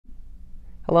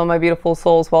Hello, my beautiful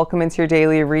souls. Welcome into your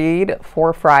daily read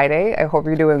for Friday. I hope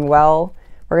you're doing well.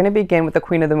 We're going to begin with the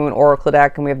Queen of the Moon Oracle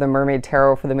deck, and we have the Mermaid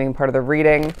Tarot for the main part of the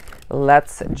reading.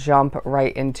 Let's jump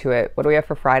right into it. What do we have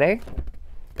for Friday?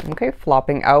 Okay,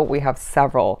 flopping out, we have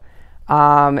several.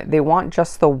 They want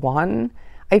just the one.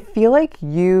 I feel like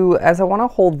as I want to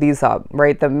hold these up,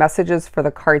 right? The messages for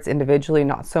the cards individually,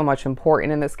 not so much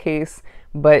important in this case,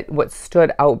 but what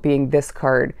stood out being this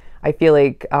card. I feel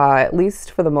like, at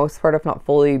least for the most part, if not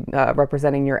fully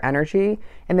representing your energy,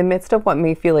 in the midst of what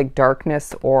may feel like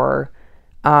darkness or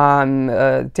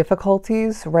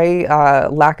difficulties, right?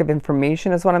 Lack of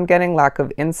information is what I'm getting, lack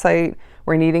of insight.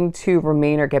 We're needing to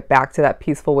remain or get back to that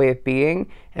peaceful way of being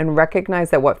and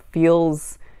recognize that what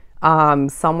feels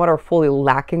somewhat or fully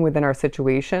lacking within our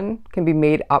situation can be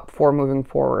made up for moving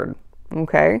forward,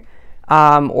 okay?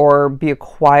 Or be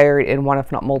acquired in one,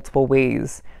 if not multiple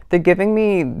ways. They're giving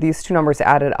me these two numbers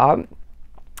added up.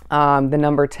 The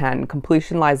number 10,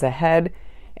 completion lies ahead,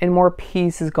 and more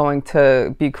peace is going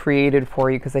to be created for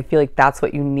you because I feel like that's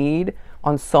what you need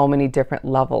on so many different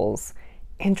levels.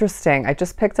 Interesting. I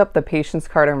just picked up the patience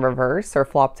card in reverse or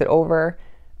flopped it over.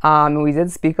 And we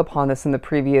did speak upon this in the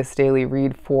previous daily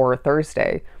read for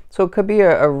Thursday. So it could be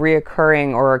a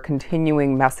reoccurring or a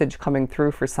continuing message coming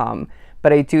through for some.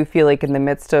 But I do feel like in the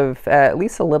midst of at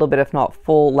least a little bit, if not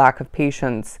full lack of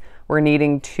patience, we're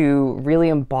needing to really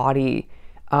embody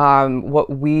what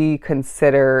we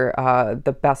consider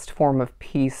the best form of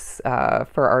peace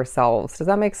for ourselves. Does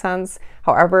that make sense?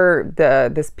 However,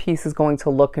 this peace is going to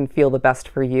look and feel the best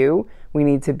for you, we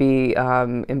need to be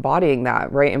embodying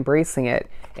that, right? Embracing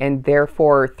it. And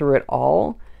therefore, through it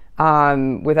all,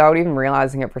 without even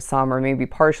realizing it for some, or maybe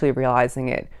partially realizing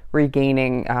it,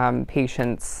 regaining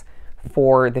patience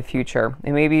for the future,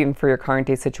 and maybe even for your current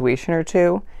day situation or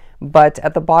two. But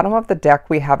at the bottom of the deck,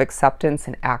 we have acceptance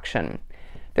and action.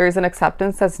 There is an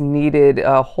acceptance that's needed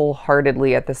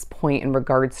wholeheartedly at this point in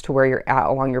regards to where you're at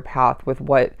along your path with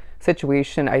what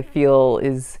situation I feel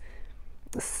is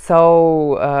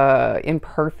so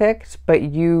imperfect, but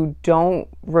you don't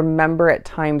remember at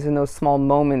times in those small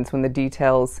moments when the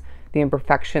details, the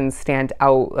imperfections stand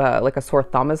out like a sore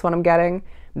thumb is what I'm getting,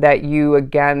 that you,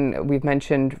 again, we've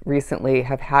mentioned recently,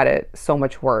 have had it so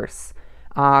much worse.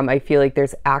 I feel like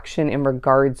there's action in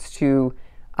regards to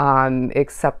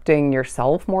accepting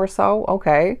yourself more so,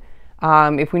 okay?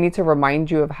 If we need to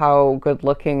remind you of how good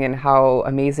looking and how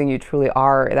amazing you truly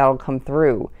are, that'll come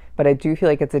through. But I do feel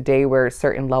like it's a day where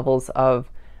certain levels of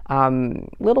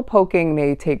little poking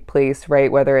may take place,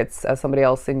 right? Whether it's somebody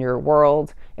else in your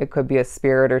world, it could be a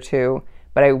spirit or two.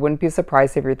 But I wouldn't be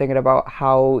surprised if you're thinking about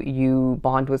how you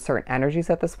bond with certain energies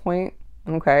at this point,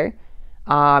 okay?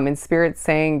 And Spirit's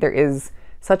saying there is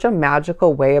such a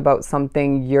magical way about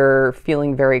something you're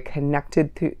feeling very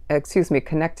connected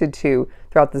to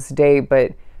throughout this day,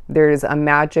 but there's a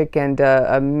magic and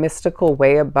a mystical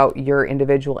way about your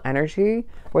individual energy,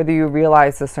 whether you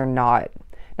realize this or not.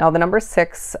 Now, the number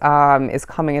 6 is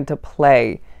coming into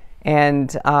play,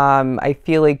 and I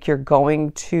feel like you're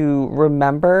going to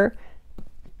remember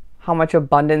how much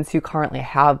abundance you currently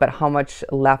have, but how much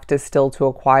left is still to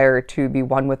acquire to be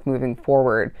one with moving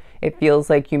forward. It feels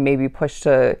like you may be pushed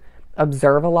to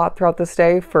observe a lot throughout this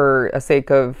day for a sake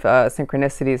of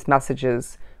synchronicities,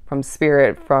 messages from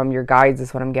Spirit, from your guides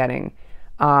is what I'm getting.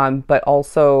 But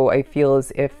also I feel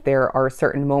as if there are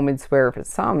certain moments where, for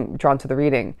some drawn to the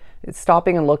reading, it's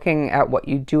stopping and looking at what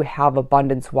you do have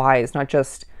abundance-wise, not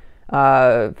just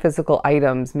physical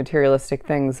items, materialistic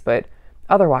things, but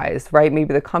otherwise, right?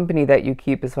 Maybe the company that you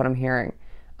keep is what I'm hearing.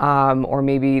 Or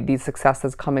maybe the success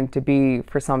that's coming to be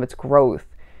for some, it's growth.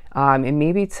 And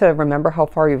maybe to remember how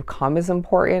far you've come is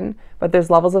important, but there's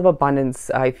levels of abundance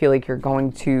I feel like you're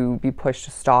going to be pushed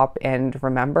to stop and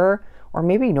remember, or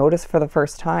maybe notice for the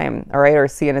first time, all right, or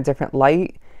see in a different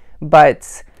light.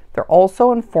 But they're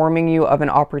also informing you of an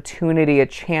opportunity, a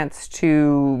chance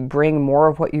to bring more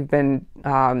of what you've been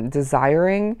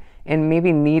desiring and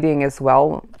maybe needing as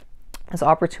well. This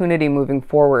opportunity moving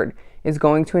forward is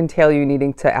going to entail you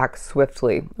needing to act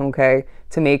swiftly, okay?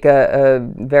 To make a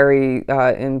very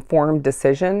informed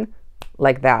decision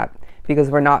like that, because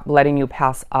we're not letting you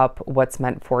pass up what's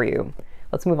meant for you.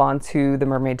 Let's move on to the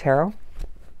Mermaid Tarot.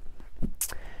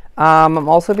 I'm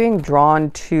also being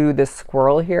drawn to this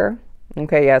squirrel here.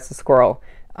 Okay, yeah, it's a squirrel.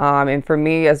 And for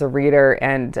me as a reader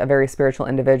and a very spiritual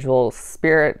individual,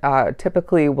 Spirit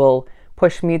typically will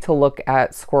push me to look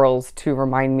at squirrels to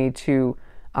remind me to,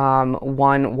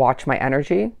 one, watch my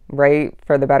energy, right?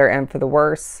 For the better and for the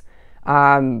worse.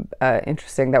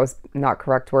 Interesting, that was not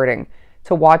correct wording.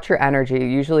 To watch your energy,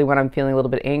 usually when I'm feeling a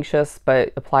little bit anxious,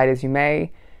 but apply it as you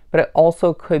may. but it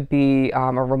also could be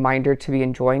a reminder to be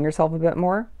enjoying yourself a bit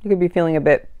more. You could be feeling a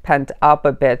bit pent up,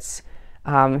 a bit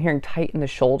hearing tight in the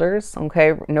shoulders.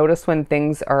 Okay, notice when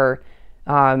things are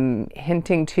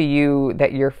hinting to you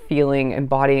that you're feeling,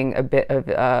 embodying a bit of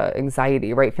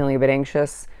anxiety, right? Feeling a bit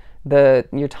anxious.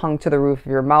 Your tongue to the roof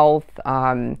of your mouth.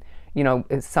 You know,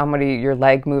 is your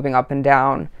leg moving up and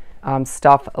down,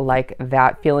 stuff like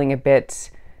that. Feeling a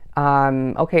bit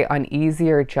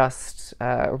uneasy or just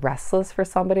restless for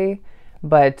somebody,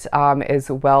 but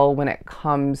as well when it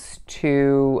comes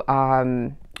to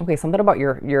something about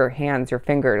your hands, your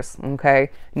fingers. Okay,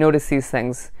 notice these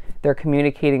things. They're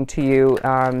communicating to you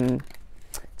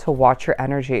to watch your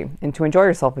energy and to enjoy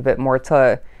yourself a bit more,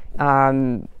 to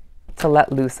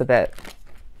let loose a bit.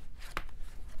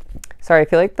 Sorry, I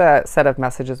feel like the set of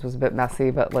messages was a bit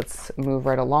messy, but let's move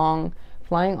right along.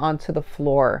 Flying onto the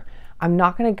floor. I'm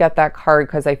not going to get that card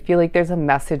because I feel like there's a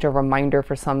message, a reminder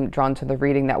for some drawn to the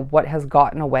reading that what has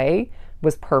gotten away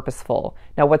was purposeful.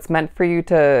 Now, what's meant for you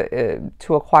to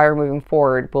acquire moving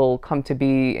forward will come to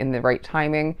be in the right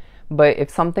timing. But if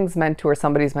something's meant to, or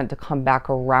somebody's meant to come back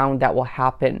around, that will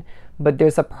happen. But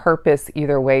there's a purpose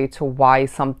either way to why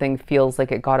something feels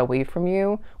like it got away from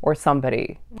you or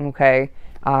somebody. Okay,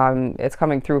 it's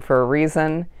coming through for a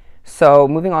reason. So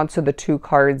moving on to the two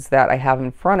cards that I have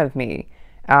in front of me.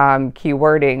 Key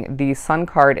wording, the Sun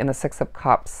card and the Six of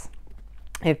Cups.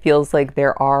 It feels like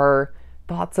there are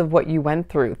thoughts of what you went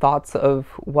through, thoughts of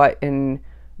what in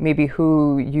maybe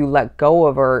who you let go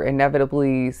of or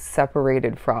inevitably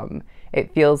separated from.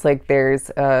 It feels like there's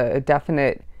a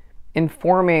definite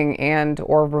informing and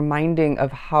or reminding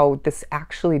of how this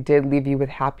actually did leave you with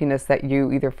happiness that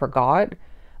you either forgot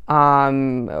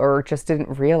or just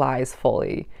didn't realize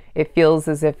fully. It feels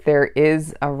as if there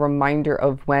is a reminder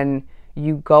of when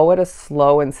you go at a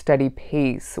slow and steady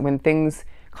pace, when things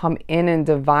come in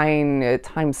divine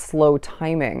time, slow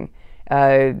timing,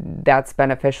 that's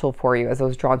beneficial for you, as I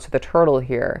was drawn to the turtle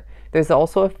here. There's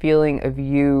also a feeling of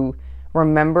you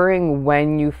remembering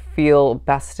when you feel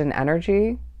best in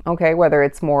energy, okay, whether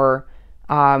it's more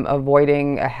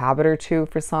avoiding a habit or two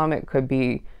for some. It could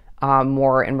be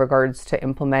more in regards to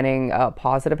implementing a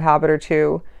positive habit or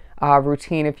two,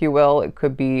 routine, if you will. It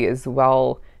could be as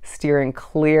well steering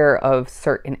clear of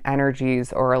certain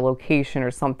energies or a location or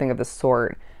something of the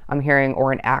sort, I'm hearing,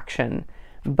 or an action.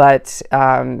 But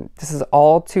this is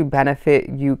all to benefit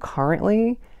you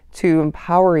currently, to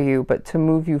empower you, but to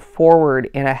move you forward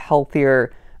in a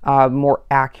healthier, more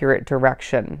accurate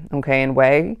direction, okay, and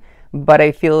way. But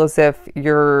I feel as if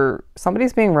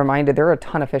somebody's being reminded there are a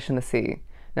ton of fish in the sea.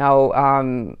 Now,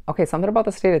 okay, something about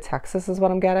the state of Texas is what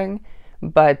I'm getting,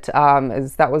 but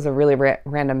as that was a really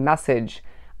random message,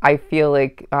 I feel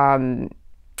like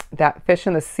that fish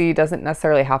in the sea doesn't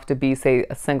necessarily have to be, say,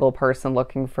 a single person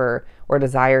looking for or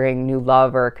desiring new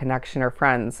love or connection or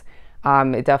friends.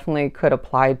 It definitely could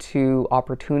apply to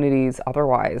opportunities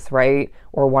otherwise, right?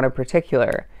 Or one in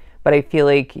particular. But I feel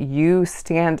like you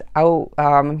stand out.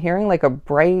 I'm hearing like a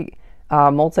bright,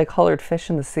 multicolored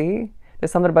fish in the sea.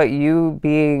 There's something about you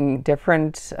being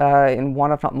different in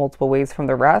one, if not multiple ways from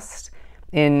the rest,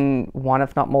 in one,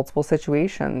 if not multiple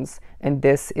situations. And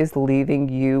this is leaving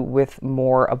you with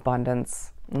more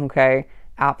abundance. Okay,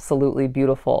 absolutely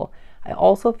beautiful. I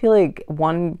also feel like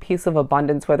one piece of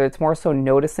abundance, whether it's more so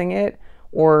noticing it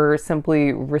or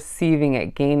simply receiving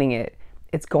it, gaining it,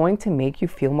 it's going to make you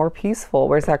feel more peaceful.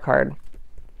 Where's that card?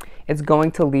 It's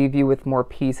going to leave you with more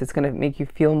peace. It's going to make you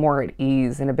feel more at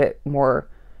ease and a bit more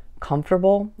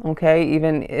comfortable. Okay,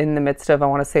 even in the midst of, I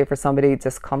want to say for somebody,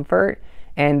 discomfort.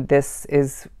 And this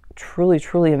is truly,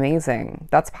 truly amazing.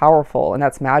 That's powerful and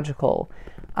that's magical.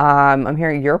 I'm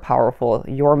hearing you're powerful,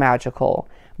 you're magical,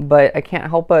 but I can't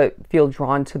help but feel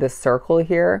drawn to this circle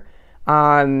here,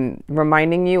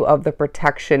 reminding you of the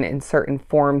protection in certain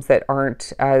forms that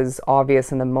aren't as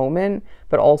obvious in the moment,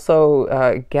 but also,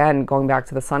 again, going back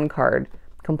to the Sun card,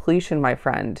 completion, my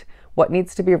friend. What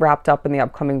needs to be wrapped up in the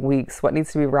upcoming weeks? What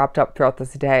needs to be wrapped up throughout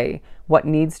this day? What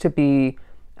needs to be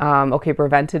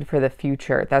prevented for the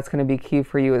future? That's going to be key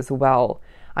for you as well.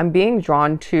 I'm being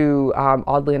drawn to,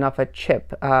 oddly enough, a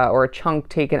chip or a chunk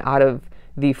taken out of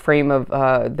the frame of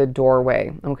the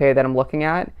doorway, okay, that I'm looking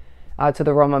at, to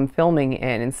the room I'm filming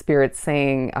in, and Spirit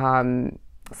saying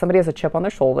somebody has a chip on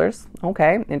their shoulders.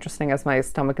 Okay, interesting, as my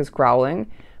stomach is growling.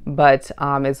 But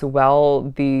as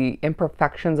well, the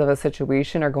imperfections of a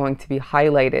situation are going to be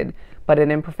highlighted, but an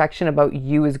imperfection about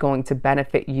you is going to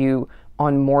benefit you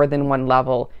on more than one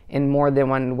level, in more than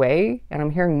one way, and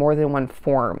I'm hearing more than one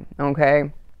form,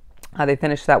 okay? They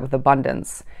finish that with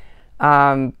abundance.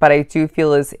 But I do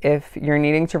feel as if you're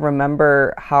needing to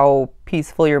remember how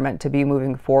peaceful you're meant to be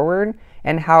moving forward,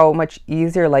 and how much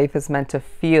easier life is meant to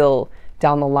feel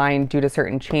down the line due to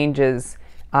certain changes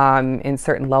in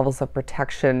certain levels of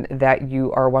protection that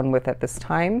you are one with at this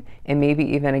time, and maybe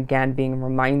even again being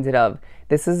reminded of.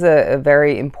 This is a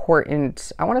very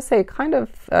important, I want to say, kind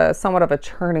of somewhat of a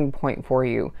turning point for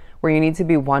you, where you need to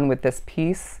be one with this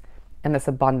peace and this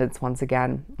abundance once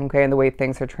again, okay, and the way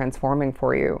things are transforming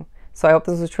for you. So I hope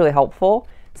this was truly helpful.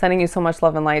 Sending you so much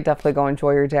love and light. Definitely go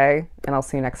enjoy your day, and I'll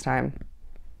see you next time.